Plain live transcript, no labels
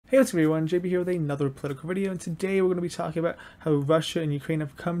Hey, what's up everyone, JB here with another political video, and today we're going to be talking about how Russia and Ukraine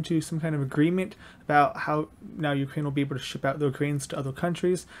have come to some kind of agreement about how now Ukraine will be able to ship out their grains to other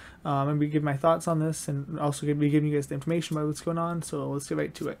countries. I'm going to give my thoughts on this and also going to be giving you guys the information about what's going on, so let's get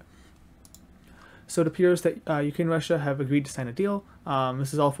right to it. So it appears that Ukraine and Russia have agreed to sign a deal.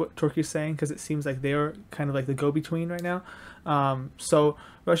 This is all what Turkey is saying because it seems like they're kind of like the go-between right now. So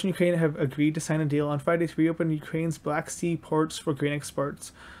Russia and Ukraine have agreed to sign a deal on Friday to reopen Ukraine's Black Sea ports for grain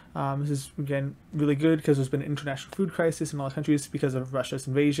exports. This is, again, really good because there's been an international food crisis in all countries because of Russia's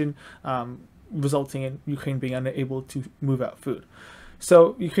invasion, resulting in Ukraine being unable to move out food.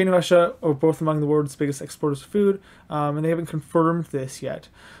 So Ukraine and Russia are both among the world's biggest exporters of food, and they haven't confirmed this yet.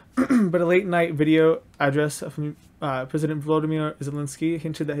 But a late-night video address from President Volodymyr Zelensky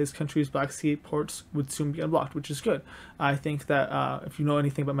hinted that his country's Black Sea ports would soon be unblocked, which is good. I think that if you know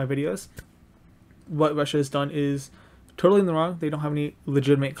anything about my videos, what Russia has done is totally in the wrong. They don't have any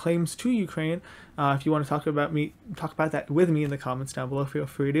legitimate claims to Ukraine. If you want to talk about that with me in the comments down below, feel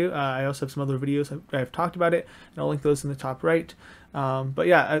free to. I also have some other videos I've talked about it, and I'll link those in the top right. But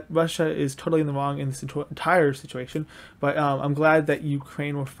yeah, Russia is totally in the wrong in this entire situation. But I'm glad that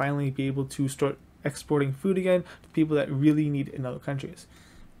Ukraine will finally be able to start exporting food again to people that really need it in other countries.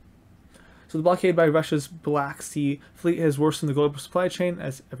 So the blockade by Russia's Black Sea fleet has worsened the global supply chain,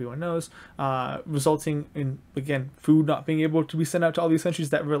 as everyone knows, resulting in, again, food not being able to be sent out to all these countries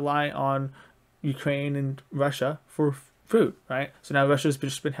that rely on Ukraine and Russia for food, right? So now Russia's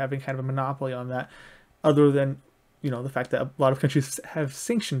just been having kind of a monopoly on that, other than, you know, the fact that a lot of countries have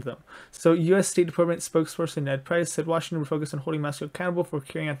sanctioned them. So U.S. State Department spokesperson Ned Price said Washington would focus on holding Moscow accountable for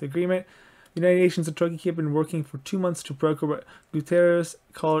carrying out the agreement. The United Nations and Turkey have been working for 2 months to broker what Guterres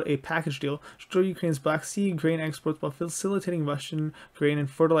called a package deal to restore Ukraine's Black Sea grain exports while facilitating Russian grain and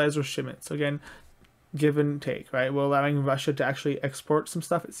fertilizer shipments. So again, give and take, right? We're allowing Russia to actually export some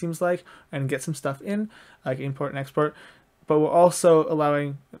stuff, it seems like, and get some stuff in, like import and export. But we're also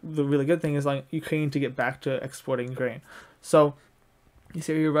allowing, the really good thing is allowing Ukraine to get back to exporting grain. So you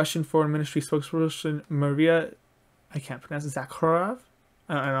see your Russian Foreign Ministry spokesperson Maria, I can't pronounce it, Zakharov?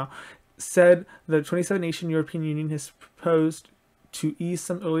 I don't know. Said the 27-nation European Union has proposed to ease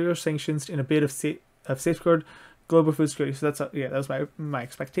some earlier sanctions in a bid of safeguard global food security. So that's that was my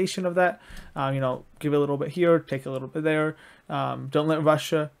expectation of that. You know, give a little bit here, take a little bit there. Don't let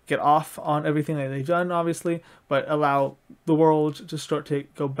Russia get off on everything that they've done, obviously, but allow the world to start to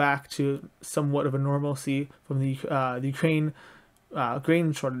go back to somewhat of a normalcy from the Ukraine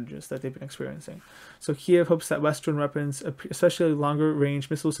grain shortages that they've been experiencing. So Kiev hopes that Western weapons, especially longer-range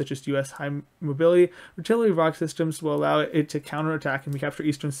missiles such as U.S. high-mobility artillery rocket systems, will allow it to counterattack and recapture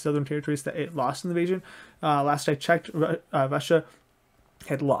eastern and southern territories that it lost in the invasion. Last I checked, Russia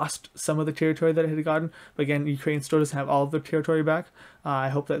had lost some of the territory that it had gotten, but again, Ukraine still doesn't have all of their territory back. I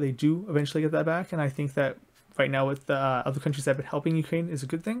hope that they do eventually get that back, and I think that right now with the other countries that have been helping Ukraine is a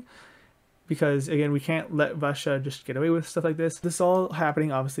good thing. Because, again, we can't let Russia just get away with stuff like this. This is all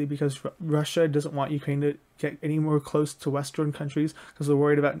happening, obviously, because Russia doesn't want Ukraine to get any more close to Western countries because they're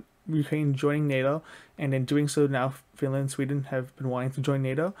worried about Ukraine joining NATO. And in doing so now, Finland and Sweden have been wanting to join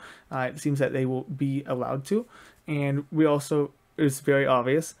NATO. It seems that they will be allowed to. And we also, it's very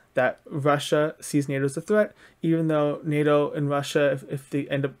obvious that Russia sees NATO as a threat, even though NATO and Russia,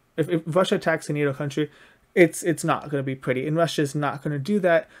 if Russia attacks a NATO country, it's not going to be pretty, and Russia's not going to do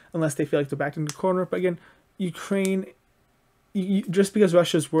that unless they feel like they're backed into the corner. But again, Ukraine, just because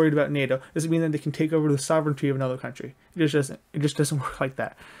Russia's worried about NATO doesn't mean that they can take over the sovereignty of another country. It just doesn't work like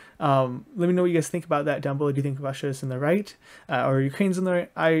that. Let me know what you guys think about that down below. Do you think Russia is in the right, or Ukraine's in the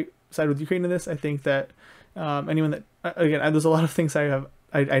right? I side with Ukraine in this. I think that anyone that, again, there's a lot of things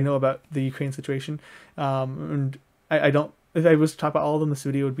I know about the Ukraine situation, and I don't. If I was to talk about all of them, this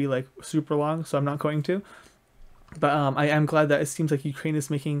video would be like super long, so I'm not going to. But I am glad that it seems like Ukraine is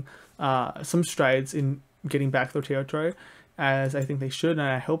making some strides in getting back their territory, as I think they should, and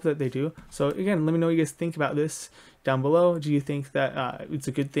I hope that they do. So again, let me know what you guys think about this down below. Do you think that it's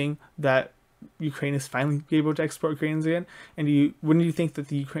a good thing that Ukraine is finally able to export grains again? And when do you think that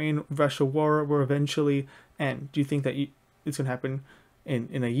the Ukraine-Russia war will eventually end? Do you think that it's going to happen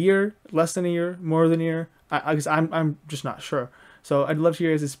in a year, less than a year, more than a year? I'm just not sure. So I'd love to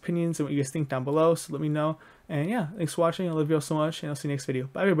hear your guys' opinions and what you guys think down below. So let me know. And yeah, thanks for watching. I love you all so much, and I'll see you next video.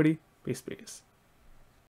 Bye, everybody. Peace, peace.